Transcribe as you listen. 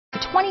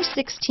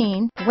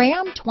2016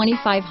 Ram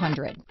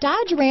 2500.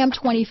 Dodge Ram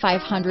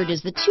 2500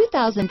 is the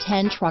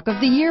 2010 Truck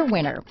of the Year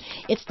winner.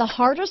 It's the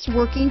hardest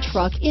working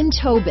truck in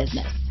tow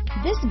business.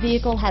 This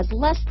vehicle has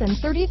less than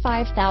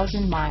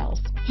 35,000 miles.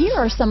 Here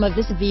are some of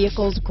this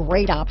vehicle's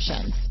great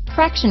options: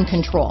 traction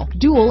control,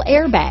 dual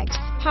airbags,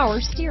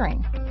 power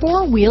steering,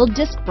 four-wheel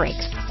disc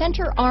brakes,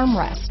 center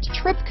armrest,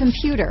 trip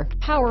computer,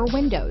 power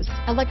windows,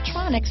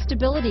 electronic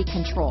stability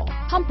control,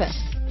 compass,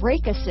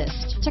 brake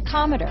assist,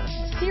 tachometer,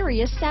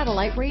 Sirius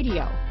satellite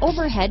radio,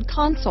 overhead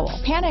console,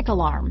 panic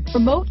alarm,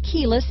 remote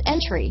keyless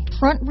entry,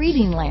 front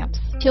reading lamps,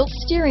 tilt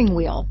steering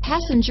wheel,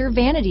 passenger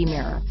vanity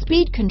mirror,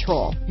 speed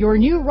control. Your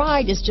new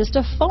ride is just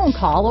a phone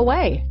call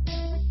away.